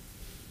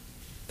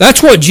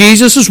 That's what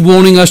Jesus is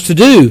wanting us to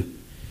do.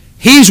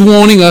 He's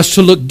wanting us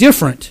to look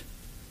different.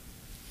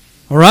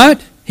 All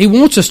right? He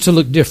wants us to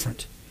look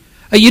different.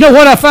 You know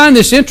what? I find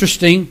this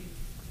interesting.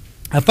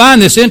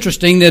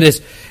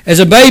 That as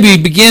a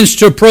baby begins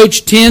to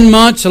approach 10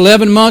 months,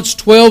 11 months,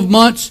 12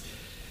 months,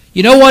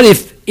 you know what?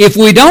 If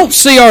we don't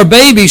see our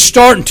babies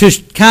starting to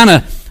kind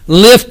of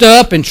lift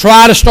up and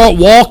try to start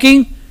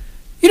walking,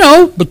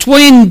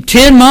 between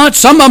 10 months,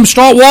 some of them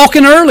start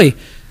walking early.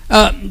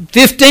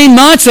 15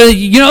 months,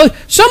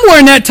 somewhere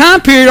in that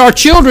time period, our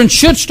children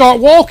should start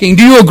walking.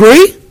 Do you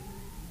agree?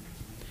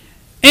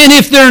 And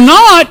if they're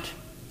not,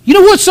 you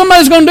know what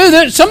somebody's going to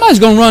do? Somebody's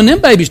going to run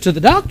them babies to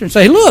the doctor and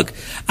say, look,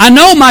 I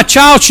know my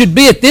child should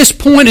be at this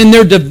point in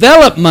their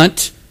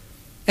development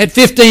at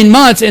 15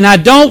 months, and I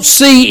don't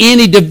see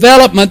any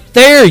development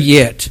there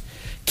yet.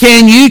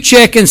 Can you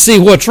check and see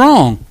what's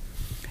wrong?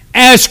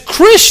 As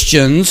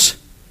Christians,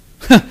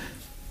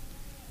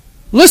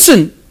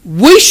 listen,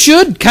 we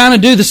should kind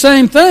of do the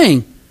same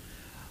thing.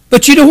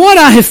 But you know what?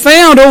 I have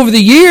found over the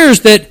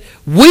years that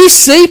we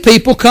see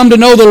people come to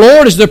know the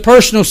Lord as their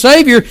personal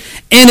Savior,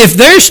 and if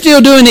they're still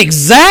doing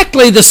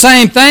exactly the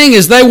same thing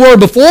as they were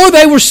before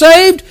they were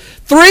saved,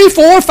 3,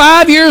 4,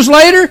 5 years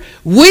later,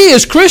 we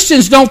as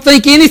Christians don't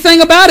think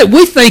anything about it.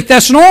 We think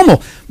that's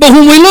normal. But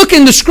when we look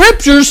in the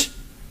Scriptures,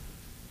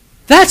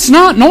 that's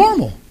not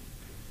normal.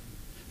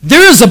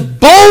 There is a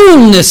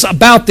boldness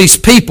about these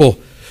people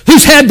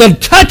who's had the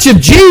touch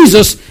of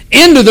Jesus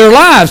into their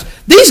lives.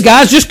 These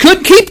guys just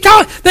couldn't keep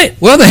talking. They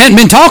hadn't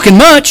been talking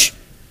much.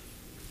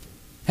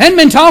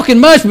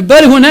 But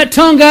buddy, when that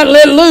tongue got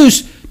let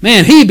loose,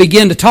 man, he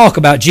began to talk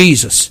about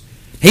Jesus.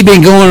 He'd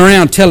been going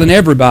around telling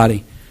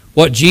everybody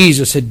what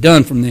Jesus had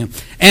done from them.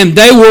 And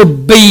they were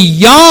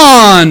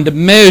beyond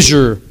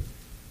measure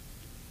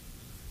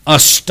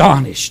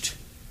astonished.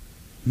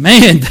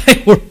 Man,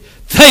 they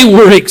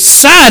were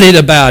excited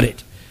about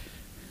it.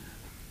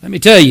 Let me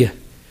tell you,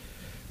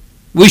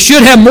 we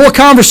should have more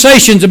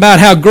conversations about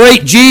how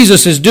great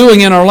Jesus is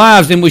doing in our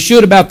lives than we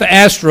should about the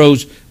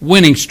Astros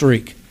winning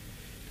streak.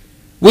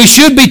 We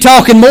should be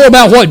talking more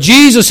about what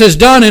Jesus has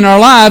done in our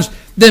lives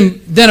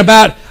than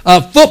about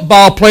a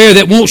football player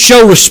that won't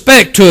show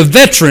respect to a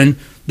veteran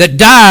that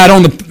died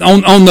on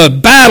the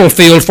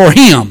battlefield for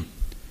him.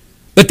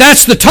 But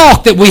that's the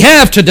talk that we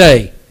have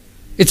today.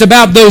 It's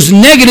about those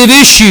negative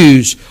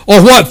issues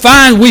or what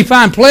we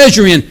find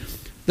pleasure in.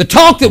 The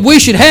talk that we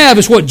should have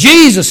is what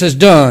Jesus has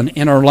done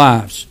in our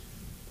lives.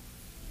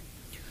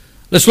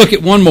 Let's look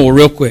at one more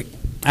real quick.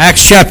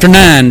 Acts chapter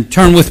 9.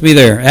 Turn with me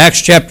there.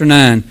 Acts chapter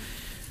 9.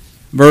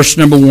 Verse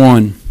number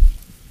 1.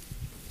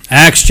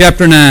 Acts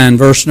chapter 9,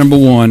 verse number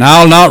 1.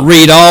 I'll not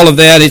read all of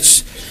that.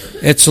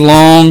 It's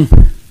long.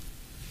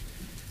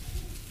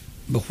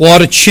 But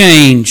what a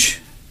change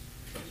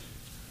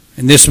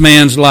in this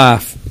man's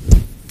life.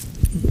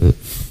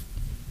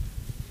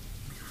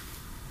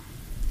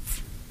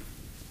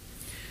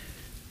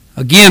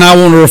 Again, I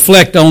want to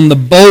reflect on the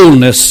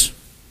boldness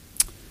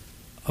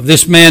of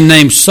this man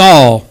named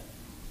Saul.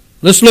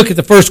 Let's look at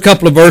the first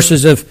couple of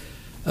verses of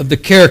the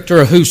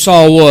character of who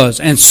Saul was.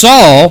 And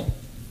Saul,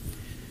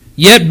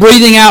 yet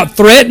breathing out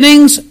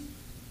threatenings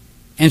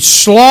and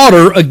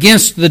slaughter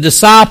against the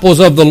disciples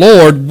of the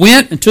Lord,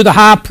 went to the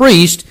high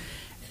priest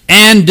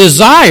and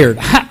desired.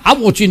 I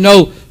want you to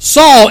know,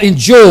 Saul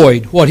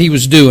enjoyed what he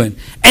was doing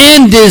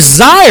and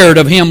desired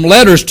of him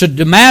letters to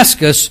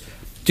Damascus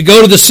to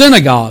go to the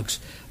synagogues,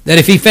 that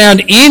if he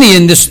found any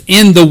in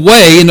the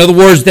way, in other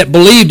words, that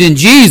believed in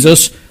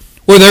Jesus,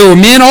 where there were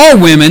men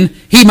or women,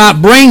 he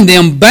might bring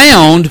them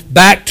bound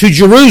back to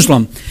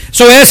Jerusalem.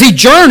 So as he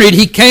journeyed,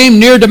 he came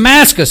near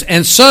Damascus,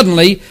 and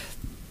suddenly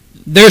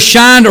there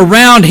shined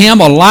around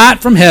him a light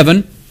from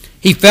heaven.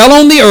 He fell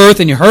on the earth,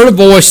 and he heard a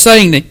voice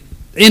saying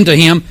unto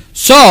him,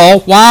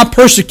 Saul, why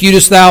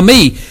persecutest thou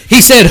me?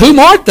 He said, Whom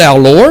art thou,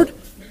 Lord?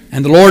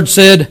 And the Lord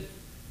said,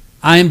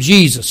 I am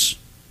Jesus,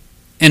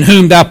 in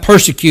whom thou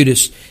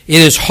persecutest. It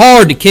is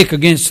hard to kick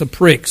against the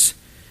pricks.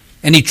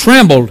 And he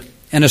trembled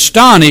and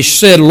astonished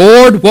said,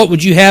 Lord, what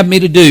would you have me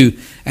to do?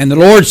 And the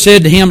Lord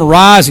said to him,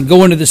 Arise and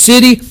go into the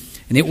city,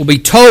 and it will be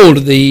told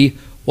to thee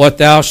what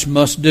thou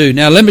must do.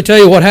 Now let me tell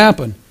you what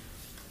happened.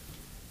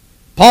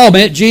 Paul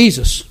met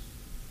Jesus.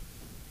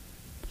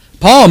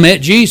 Paul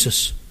met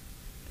Jesus.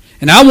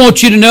 And I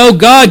want you to know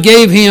God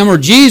gave him, or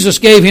Jesus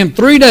gave him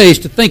 3 days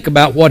to think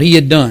about what he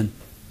had done.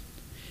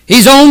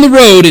 He's on the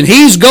road, and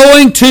he's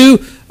going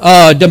to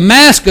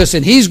Damascus,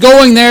 and he's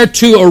going there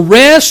to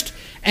arrest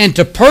and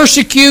to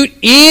persecute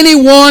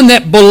anyone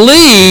that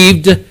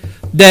believed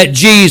that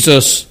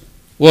Jesus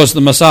was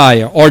the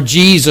Messiah or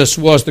Jesus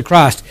was the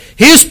Christ.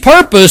 His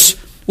purpose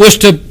was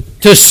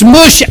to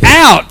smush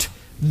out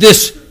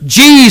this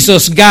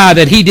Jesus guy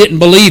that he didn't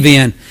believe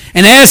in.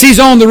 And as he's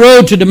on the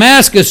road to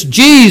Damascus,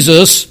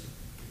 Jesus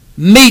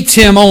meets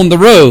him on the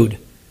road.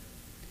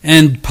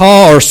 And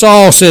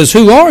Saul says,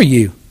 Who are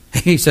you?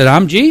 He said,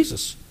 I'm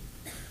Jesus.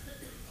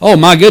 Oh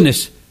my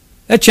goodness.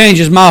 That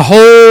changes my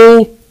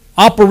whole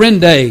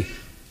operandi,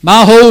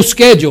 my whole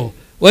schedule.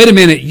 wait a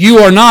minute, you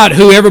are not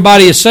who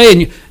everybody is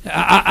saying.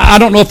 I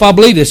don't know if I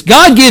believe this.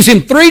 God gives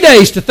him 3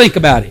 days to think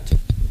about it.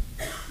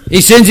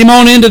 He sends him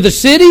on into the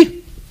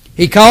city.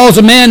 He calls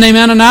a man named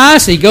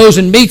Ananias. He goes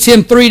and meets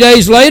him 3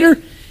 days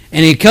later.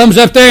 And he comes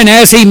up there, and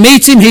as he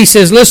meets him, he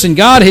says, listen,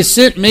 God has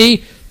sent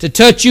me to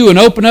touch you and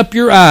open up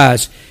your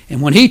eyes.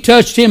 And when he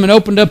touched him and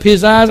opened up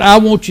his eyes, I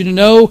want you to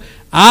know,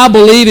 I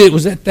believe it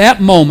was at that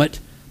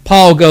moment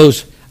Paul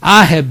goes,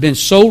 I have been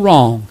so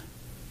wrong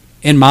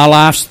in my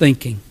life's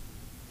thinking.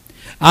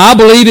 I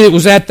believe it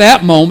was at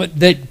that moment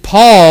that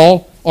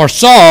Paul or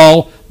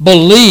Saul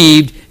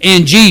believed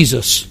in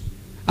Jesus.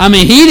 I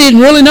mean, he didn't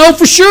really know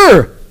for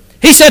sure.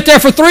 He sat there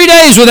for 3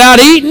 days without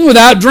eating,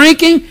 without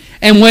drinking,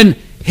 and when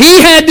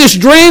he had this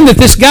dream that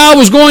this guy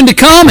was going to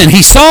come and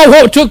he saw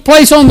what took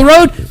place on the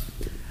road,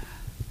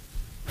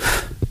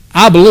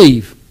 I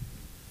believe.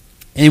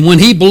 And when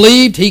he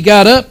believed, he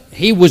got up,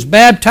 he was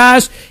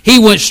baptized, he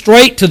went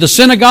straight to the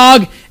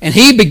synagogue, and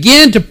he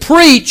began to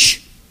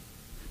preach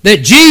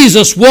that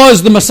Jesus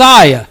was the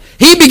Messiah.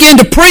 He began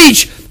to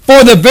preach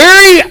for the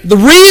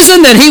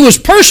reason that he was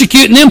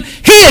persecuting them.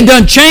 He had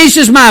done changed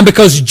his mind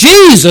because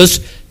Jesus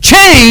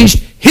changed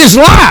his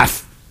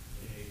life.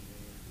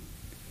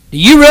 Do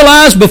you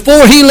realize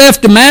before he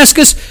left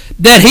Damascus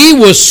that he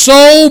was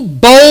so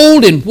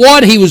bold in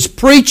what he was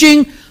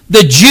preaching?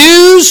 The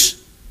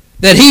Jews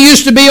that he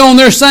used to be on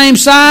their same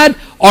side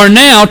are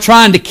now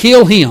trying to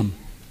kill him.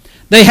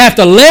 They have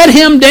to let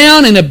him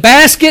down in a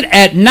basket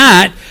at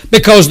night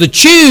because the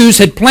Jews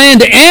had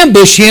planned to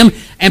ambush him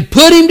and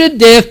put him to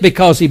death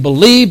because he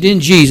believed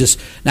in Jesus.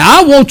 Now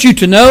I want you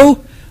to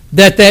know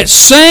that that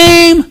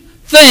same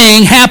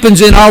thing happens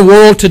in our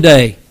world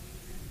today.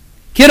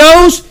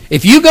 Kiddos,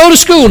 if you go to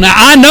school, now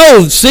I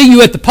know See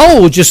You at the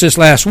Pole just this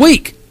last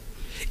week.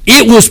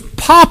 It was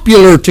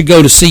popular to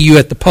go to See You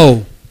at the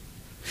Pole.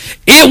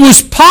 It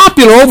was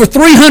popular. Over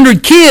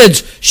 300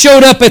 kids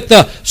showed up at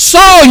the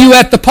Saw You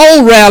at the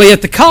Pole rally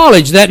at the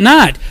college that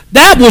night.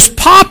 That was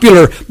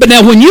popular. But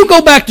now when you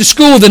go back to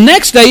school the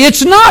next day,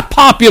 it's not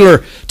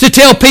popular to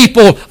tell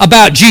people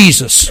about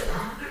Jesus.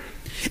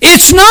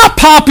 It's not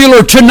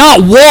popular to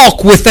not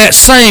walk with that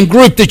same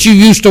group that you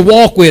used to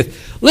walk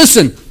with.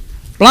 Listen,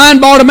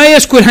 blind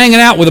Bartimaeus quit hanging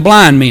out with the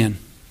blind men.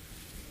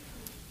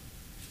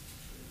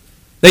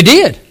 They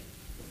did.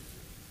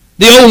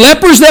 The old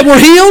lepers that were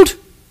healed,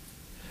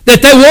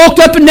 that they walked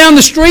up and down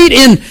the street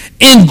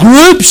in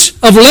groups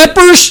of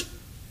lepers.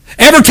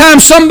 Every time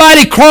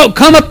somebody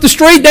come up the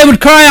street, they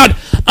would cry out,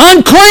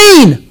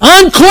 unclean,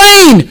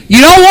 unclean,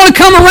 you don't want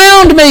to come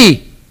around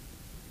me.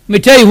 Let me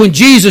tell you, when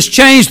Jesus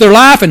changed their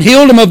life and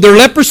healed them of their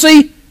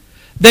leprosy,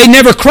 they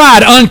never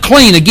cried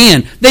unclean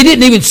again. They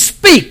didn't even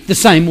speak the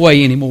same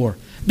way anymore.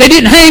 They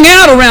didn't hang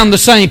out around the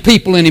same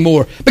people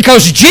anymore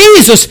because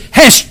Jesus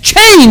has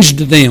changed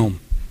them.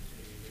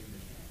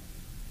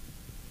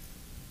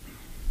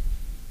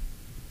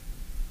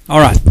 All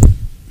right.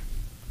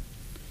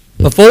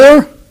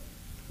 Before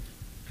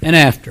and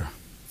after.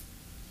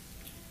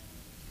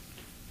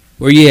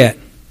 Where you at?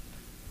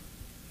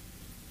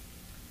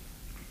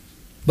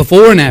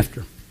 Before and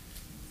after.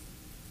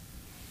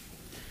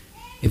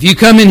 If you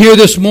come in here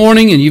this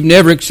morning and you've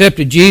never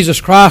accepted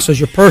Jesus Christ as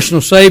your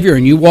personal Savior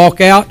and you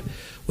walk out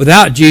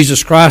without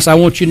Jesus Christ, I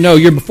want you to know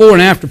your before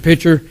and after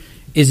picture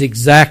is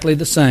exactly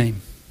the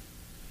same.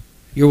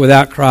 You're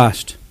without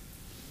Christ.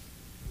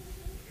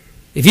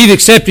 If you've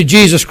accepted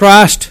Jesus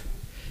Christ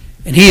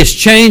and He has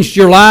changed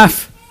your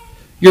life,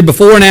 your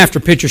before and after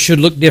picture should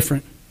look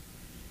different.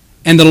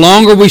 And the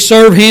longer we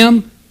serve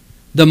Him,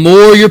 the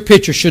more your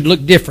picture should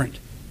look different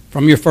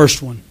from your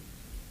first one.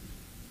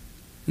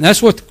 And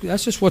that's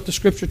just what the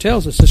Scripture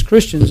tells us as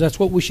Christians. That's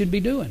what we should be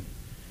doing.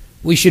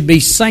 We should be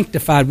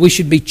sanctified. We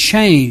should be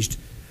changed.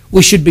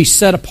 We should be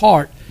set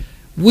apart.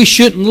 We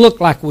shouldn't look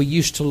like we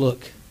used to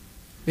look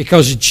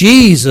because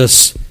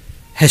Jesus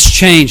has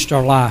changed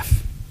our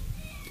life.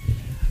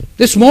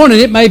 This morning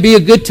it may be a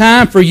good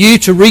time for you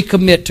to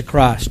recommit to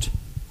Christ.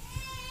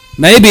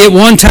 Maybe at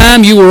one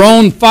time you were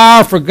on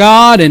fire for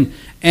God and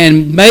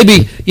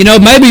maybe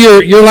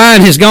your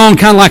line has gone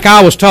kind of like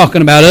I was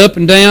talking about, up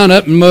and down,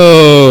 up and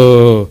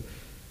mo.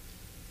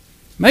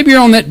 Maybe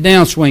you're on that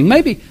downswing.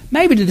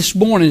 Maybe this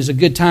morning is a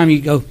good time you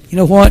go, you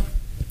know what?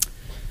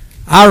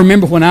 I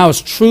remember when I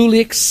was truly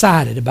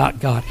excited about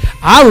God.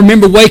 I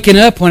remember waking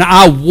up when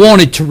I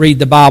wanted to read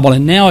the Bible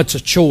and now it's a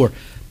chore.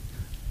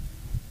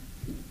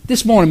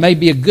 This morning may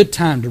be a good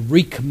time to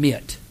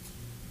recommit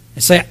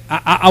and say,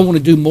 I want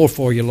to do more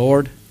for you,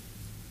 Lord.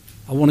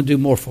 I want to do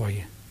more for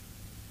you.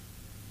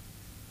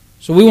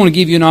 So we want to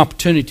give you an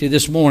opportunity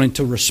this morning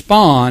to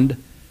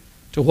respond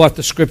to what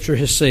the Scripture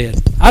has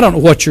said. I don't know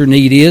what your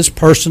need is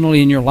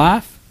personally in your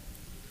life.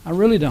 I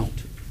really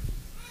don't.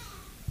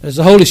 As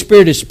the Holy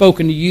Spirit has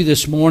spoken to you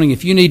this morning,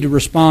 if you need to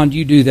respond,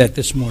 you do that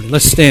this morning.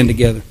 Let's stand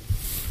together.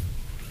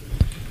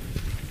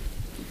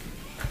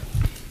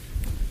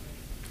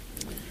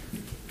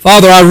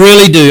 Father, I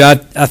really do.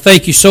 I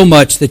thank you so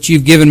much that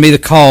you've given me the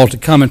call to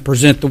come and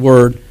present the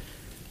Word.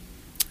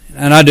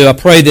 And I do. I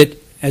pray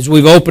that as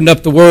we've opened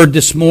up the Word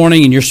this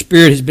morning and your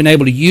Spirit has been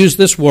able to use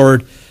this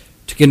Word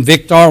to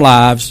convict our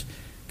lives.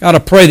 God, I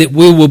pray that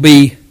we will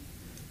be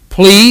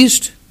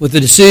pleased with the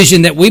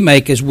decision that we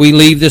make as we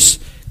leave this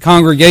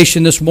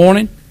congregation this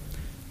morning.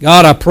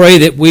 God, I pray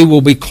that we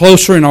will be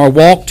closer in our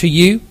walk to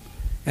you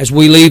as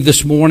we leave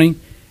this morning,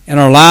 and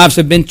our lives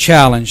have been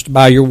challenged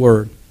by your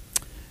word.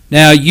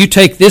 Now, you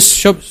take this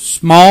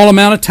small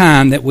amount of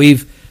time that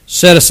we've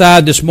set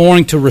aside this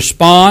morning to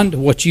respond to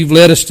what you've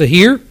led us to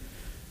hear,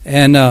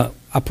 and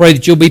I pray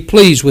that you'll be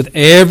pleased with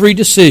every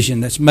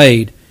decision that's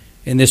made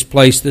in this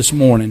place this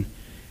morning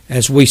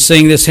as we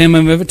sing this hymn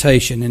of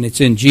invitation, and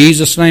it's in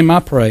Jesus' name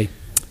I pray.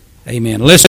 Amen. Listen.